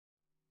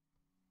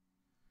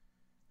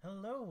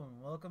Hello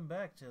and welcome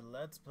back to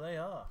Let's Play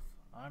Off.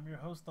 I'm your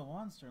host, the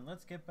Juanster, and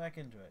let's get back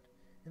into it.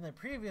 In the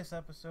previous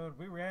episode,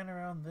 we ran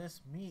around this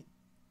meat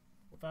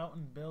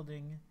fountain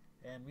building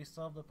and we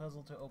solved the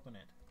puzzle to open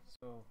it.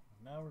 So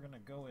now we're gonna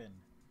go in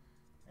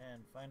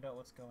and find out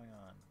what's going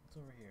on. What's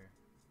over here?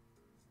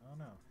 Oh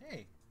no.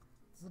 Hey!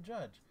 It's the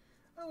judge.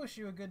 I wish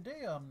you a good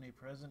day,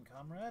 omnipresent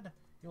comrade.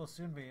 You will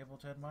soon be able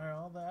to admire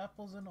all the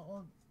apples and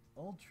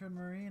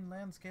ultramarine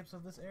landscapes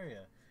of this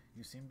area.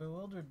 You seem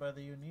bewildered by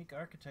the unique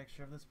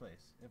architecture of this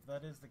place. If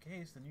that is the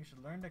case, then you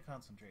should learn to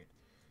concentrate.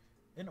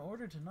 In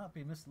order to not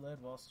be misled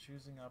whilst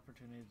choosing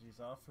opportunities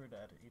offered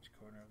at each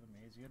corner of the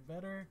maze, you had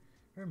better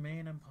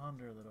remain and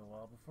ponder a little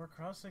while before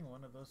crossing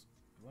one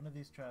of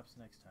these traps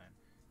next time.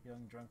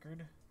 Young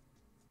drunkard.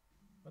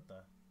 What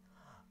the?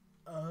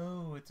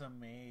 Oh, it's a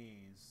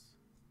maze.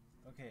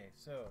 Okay,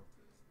 so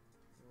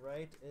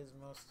right is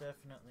most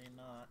definitely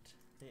not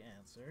the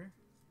answer.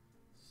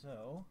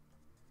 So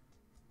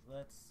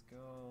let's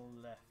go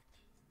left.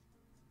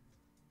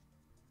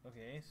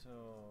 Okay, so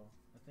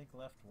I think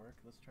left worked.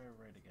 Let's try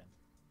right again.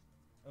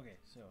 Okay,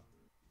 so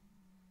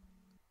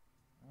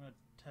I'm gonna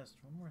test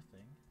one more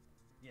thing.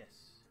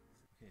 Yes.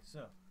 Okay,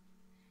 so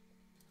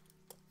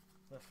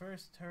the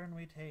first turn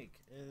we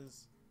take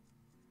is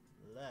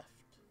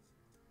left.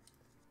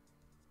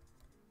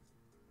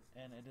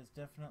 And it is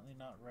definitely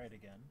not right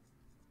again.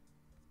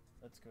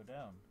 Let's go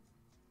down.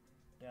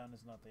 Down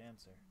is not the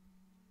answer.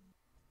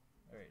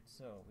 Alright,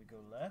 so we go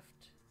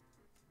left.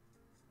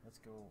 Let's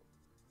go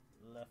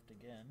left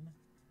again.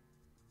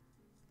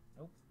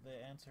 Nope, the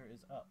answer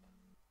is up.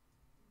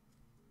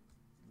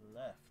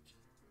 Left.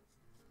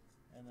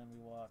 And then we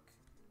walk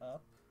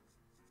up.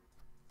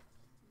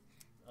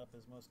 Up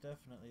is most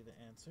definitely the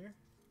answer.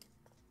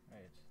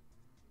 Right.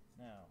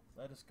 Now,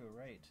 let us go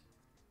right.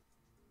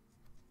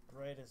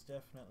 Right is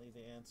definitely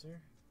the answer.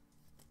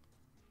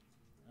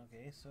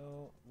 Okay,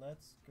 so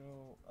let's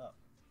go up.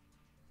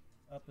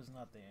 Up is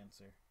not the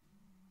answer.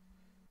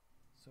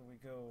 So we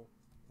go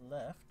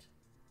left,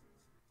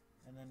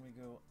 and then we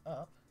go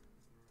up,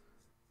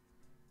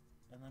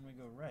 and then we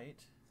go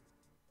right.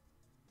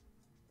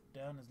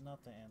 Down is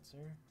not the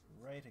answer.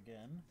 Right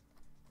again.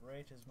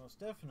 Right is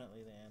most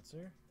definitely the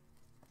answer.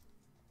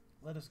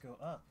 Let us go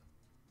up.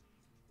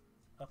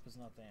 Up is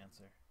not the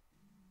answer.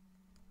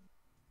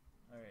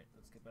 Alright,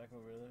 let's get back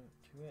over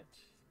to it.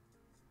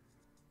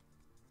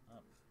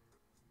 Up.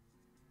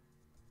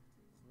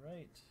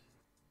 Right.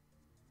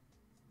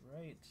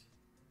 Right.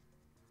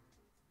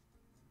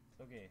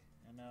 Okay,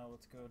 and now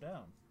let's go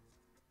down.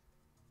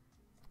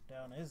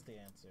 Down is the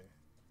answer.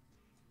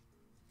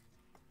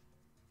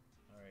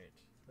 Alright,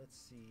 let's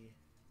see.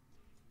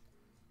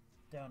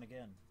 Down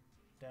again.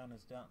 Down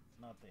is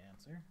not the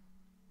answer.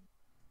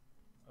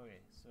 Okay,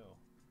 so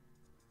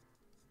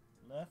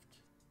left,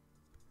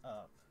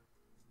 up,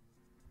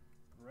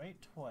 right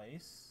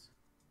twice,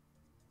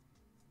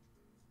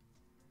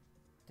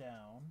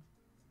 down.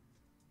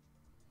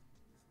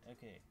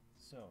 Okay,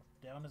 so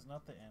down is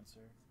not the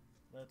answer.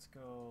 Let's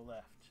go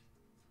left.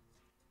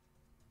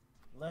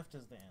 Left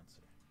is the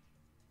answer.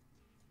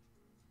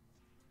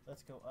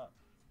 Let's go up.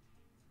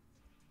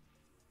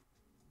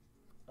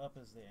 Up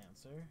is the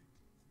answer.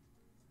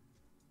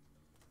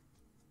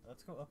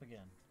 Let's go up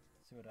again.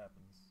 See what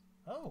happens.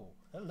 Oh,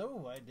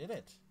 hello, I did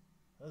it.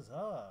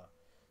 Huzzah.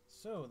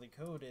 So the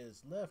code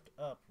is left,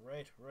 up,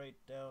 right, right,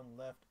 down,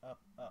 left, up,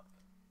 up.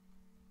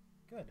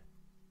 Good.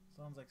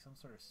 Sounds like some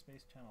sort of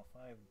Space Channel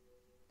 5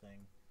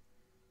 thing.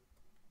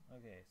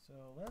 Okay, so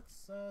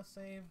let's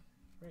save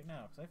right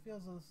now, because I feel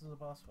as though this is a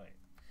boss fight.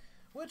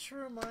 Which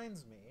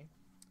reminds me,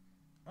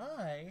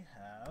 I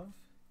have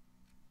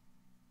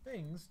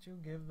things to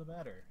give the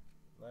batter.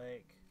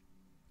 Like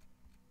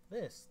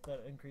this,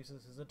 that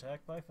increases his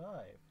attack by 5.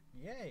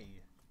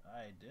 Yay!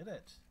 I did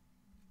it.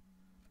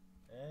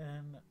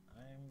 And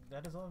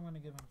that is all I'm going to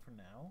give him for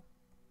now.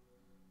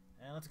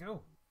 And let's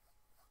go!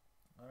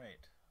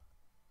 Alright.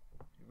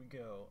 Here we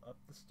go, up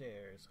the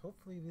stairs.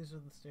 Hopefully these are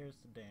the stairs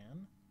to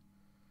Dan.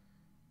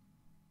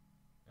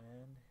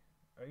 And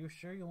are you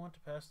sure you want to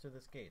pass through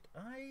this gate?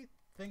 I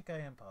think I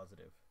am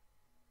positive.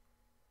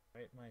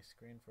 Right, my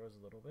screen froze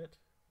a little bit.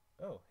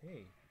 Oh,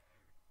 hey.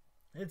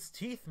 It's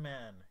Teeth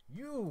Man!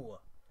 You!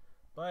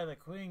 By the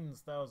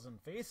Queen's thousand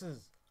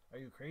faces! Are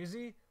you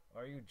crazy?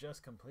 Or are you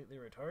just completely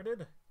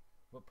retarded?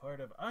 What part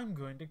of I'm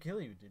going to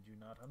kill you did you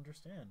not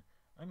understand?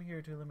 I'm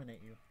here to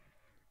eliminate you.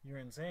 You're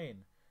insane.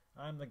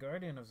 I'm the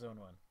guardian of Zone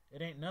 1.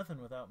 It ain't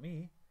nothing without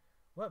me.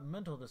 What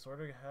mental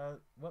disorder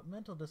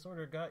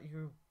got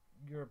you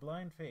your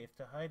blind faith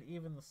to hide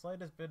even the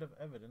slightest bit of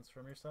evidence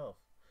from yourself?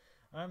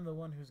 I'm the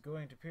one who's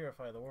going to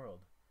purify the world.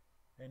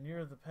 And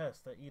you're the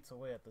pest that eats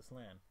away at this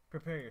land.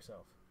 Prepare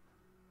yourself.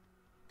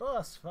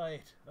 Boss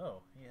fight!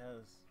 Oh, he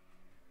has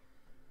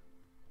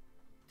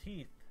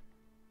teeth.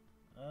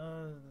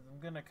 I'm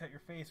gonna cut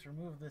your face.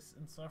 Remove this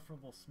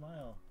insufferable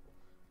smile.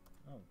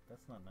 Oh,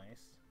 that's not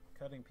nice.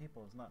 Cutting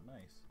people is not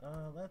nice.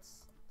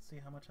 Let's see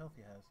how much health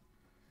he has.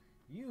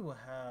 You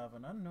have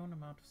an unknown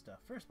amount of stuff.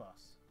 First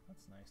boss.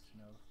 That's nice to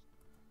know.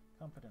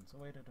 Competence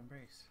awaited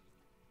embrace.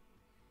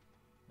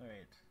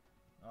 Alright.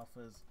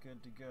 Alpha's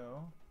good to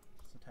go.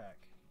 Let's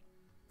attack.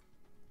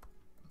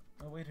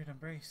 Awaited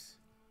embrace.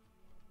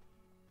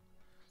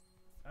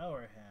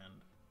 Our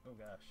hand. Oh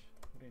gosh.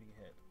 Who did he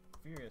hit?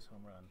 Furious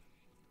home run.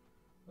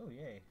 Oh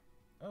yay.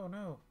 Oh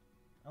no!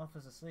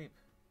 Alpha's asleep.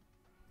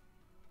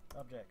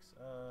 Objects.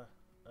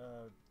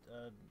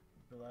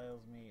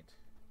 Belial's meat.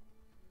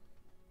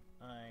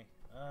 I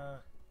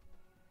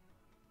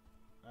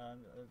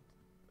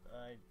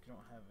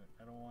don't have it.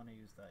 I don't want to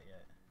use that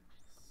yet.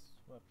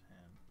 Swept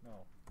hand.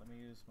 No. Let me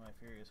use my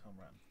Furious home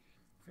run.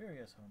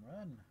 Furious home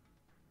run!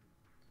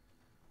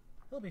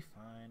 He'll be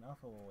fine.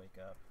 Alpha will wake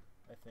up.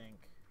 I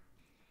think.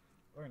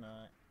 Or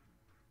not.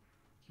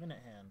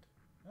 Minute hand.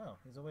 Oh,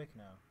 he's awake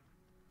now.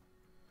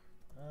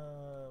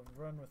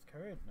 Run with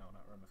courage? No,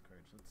 not run with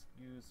courage. Let's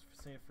use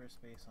save first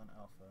space on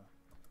Alpha.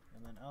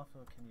 And then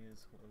Alpha can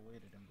use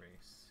awaited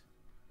embrace.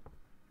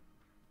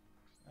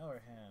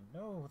 Our hand.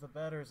 No, the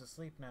batter is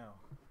asleep now.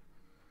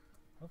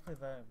 Hopefully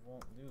that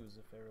won't lose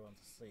if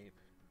everyone's asleep.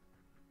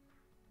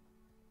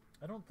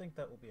 I don't think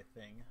that will be a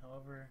thing.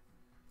 However,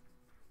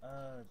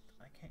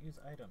 I can't use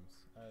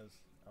items as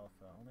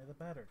Alpha. Only the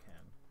batter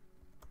can.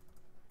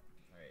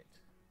 Alright.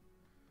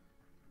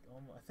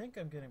 I think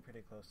I'm getting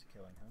pretty close to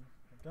killing him.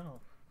 I've done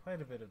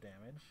quite a bit of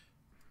damage.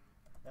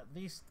 At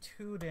least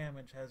 2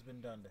 damage has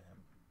been done to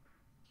him.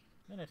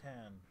 Minute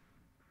hand.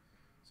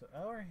 So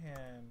our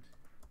hand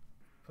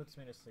puts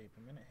me to sleep,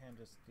 and Minute hand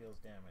just deals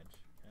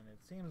damage. And it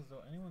seems as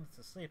though anyone that's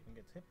asleep and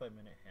gets hit by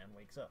Minute hand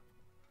wakes up.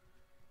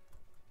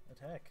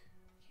 Attack.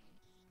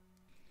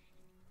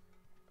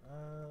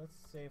 Let's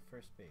save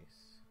first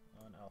base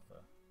on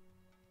Alpha.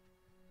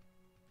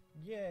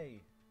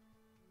 Yay!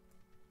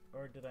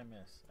 Or did I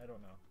miss? I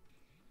don't know.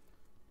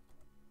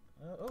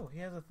 Oh, he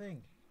has a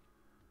thing!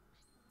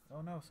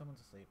 Oh no,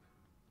 someone's asleep.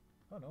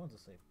 Oh, no one's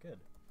asleep.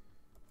 Good.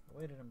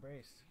 Awaited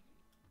embrace.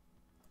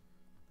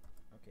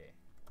 Okay.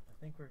 I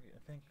think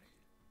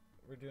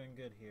we're doing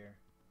good here.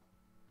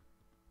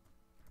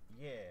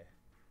 Yeah.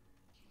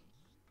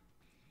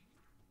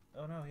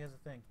 Oh no, he has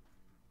a thing.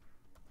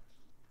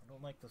 I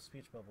don't like those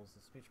speech bubbles.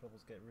 The speech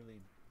bubbles get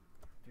really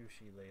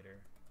douchey later.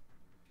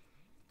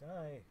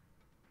 Die!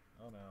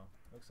 Oh no.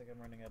 Looks like I'm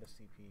running out of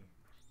CP.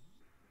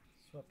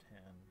 Swept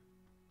hand.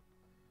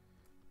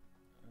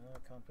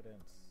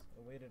 Competence.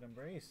 Awaited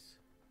embrace.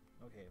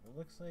 Okay, well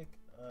looks like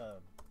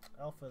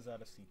Alpha's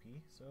out of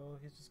CP, so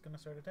he's just gonna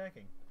start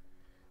attacking.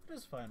 It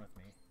is fine with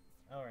me.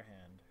 Our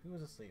hand. Who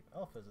is asleep?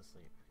 Alpha's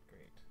asleep.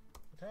 Great.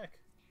 Attack.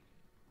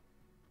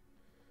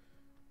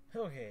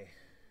 Okay.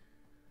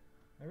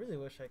 I really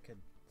wish I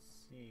could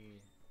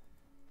see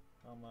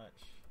how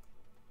much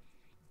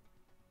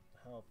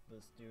health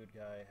this dude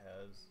guy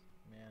has.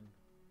 Man,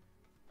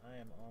 I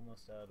am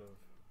almost out of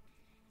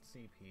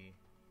CP.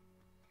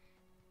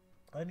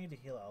 I need to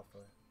heal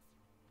Alpha.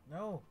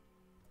 No!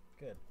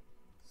 Good.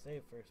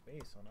 Save first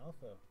base on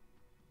Alpha.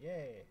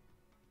 Yay!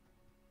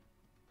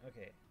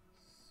 Okay,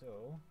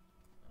 so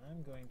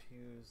I'm going to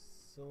use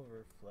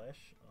Silver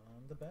Flesh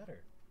on the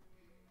batter.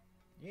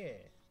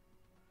 Yeah!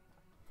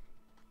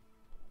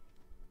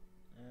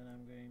 And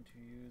I'm going to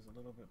use a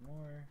little bit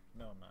more.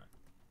 No, I'm not.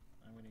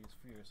 I'm going to use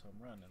Furious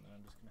Home Run, and then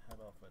I'm just going to have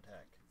Alpha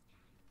attack.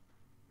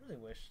 Really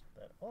wish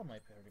that all my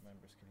party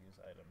members could use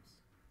items.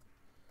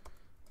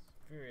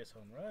 Furious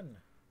Home Run!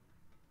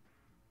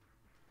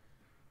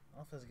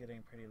 Alpha's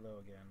getting pretty low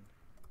again.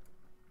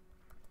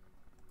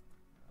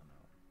 I don't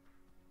know.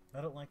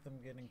 I don't like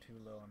them getting too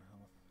low on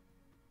health.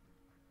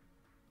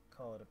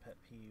 Call it a pet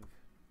peeve.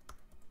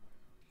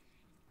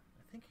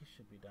 I think he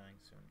should be dying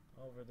soon.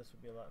 However, this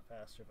would be a lot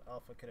faster if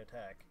Alpha could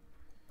attack.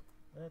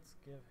 Let's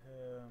give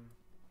him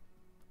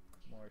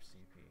more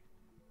CP.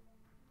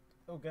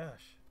 Oh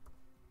gosh.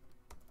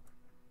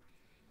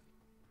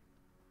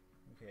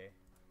 Okay.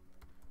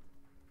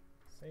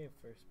 Save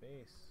first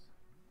base.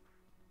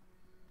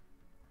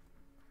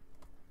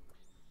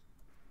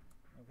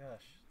 Oh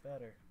gosh,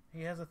 better.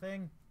 He has a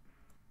thing!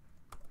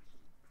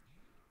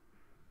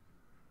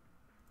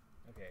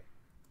 Okay.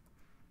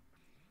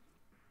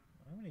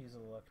 I'm gonna use a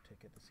luck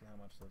ticket to see how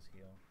much those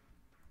heal.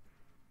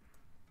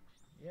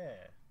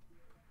 Yeah!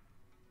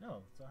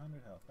 No, it's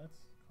 100 health. That's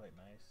quite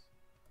nice.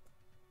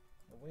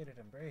 Awaited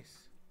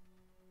embrace.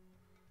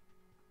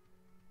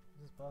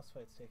 This boss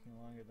fight's taking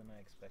longer than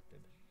I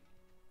expected.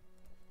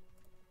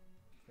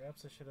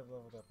 Perhaps I should have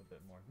leveled up a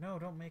bit more. No,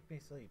 don't make me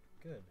sleep.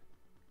 Good.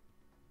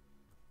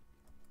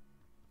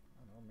 I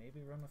don't know,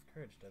 maybe Run with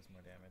Courage does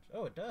more damage.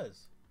 Oh, it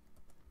does!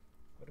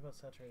 What about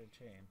Saturated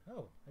Chain?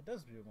 Oh, it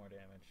does do more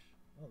damage.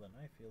 Well then,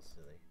 I feel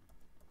silly.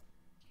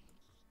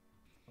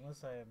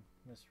 Unless I am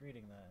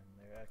misreading that and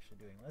they're actually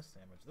doing less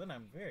damage. Then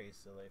I'm very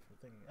silly for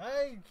thinking,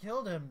 I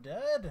killed him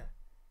dead!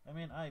 I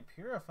mean, I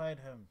purified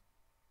him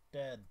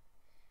dead.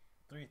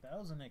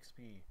 3000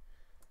 XP.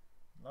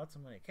 Lots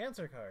of money.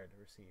 Cancer card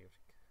received.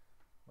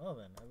 Well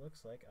then, it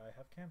looks like I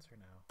have cancer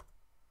now.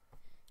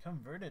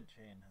 Converted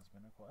chain has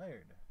been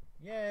acquired.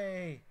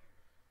 Yay!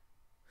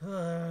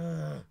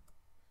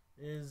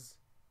 Is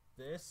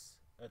this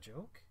a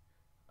joke?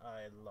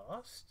 I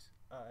lost?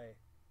 I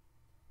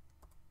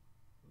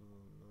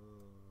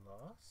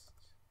lost?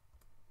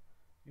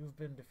 You've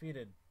been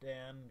defeated,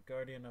 Dan,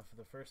 guardian of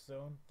the first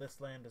zone. This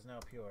land is now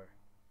pure.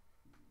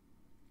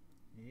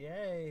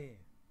 Yay!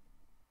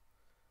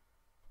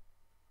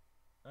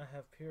 I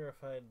have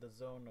purified the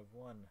zone of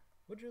 1.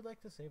 Would you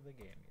like to save the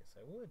game? Yes,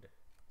 I would.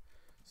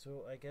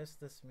 So I guess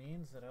this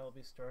means that I'll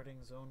be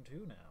starting zone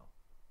 2 now.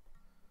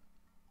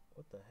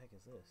 What the heck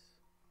is this?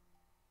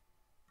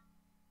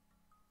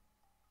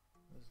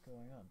 What is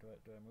going on?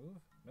 Do I move?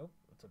 Nope,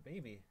 it's a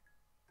baby.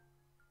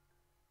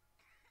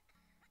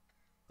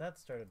 That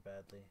started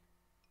badly.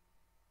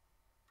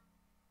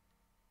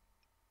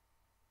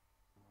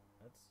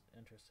 That's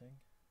interesting.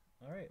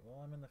 Alright,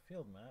 well I'm in the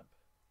field map.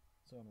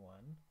 Zone 1,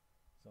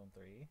 Zone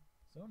 3,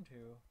 Zone 2,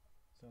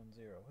 Zone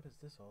 0. What is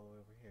this all the way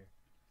over here?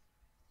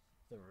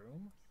 The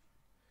room?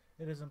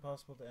 It is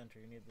impossible to enter.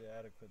 You need the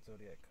adequate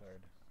Zodiac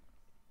card.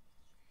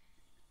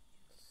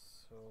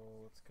 So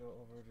let's go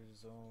over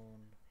to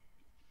Zone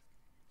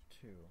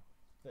 2.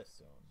 This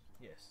zone.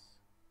 Yes.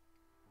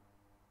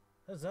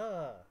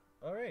 Huzzah!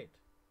 Alright.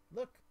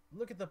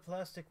 Look at the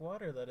plastic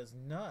water. That is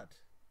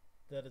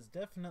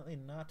definitely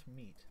not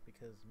meat,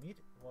 because meat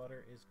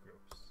water is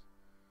gross.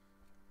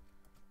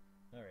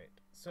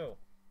 Alright, so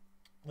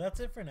that's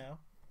it for now.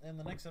 In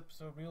the next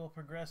episode we will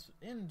progress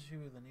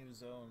into the new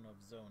zone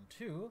of Zone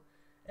 2,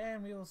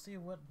 and we will see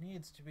what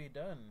needs to be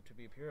done to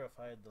be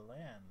purified the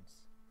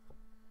lands.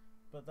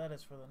 But that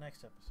is for the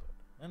next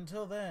episode.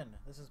 Until then,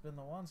 this has been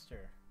the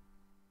Wanster.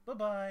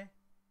 Bye-bye!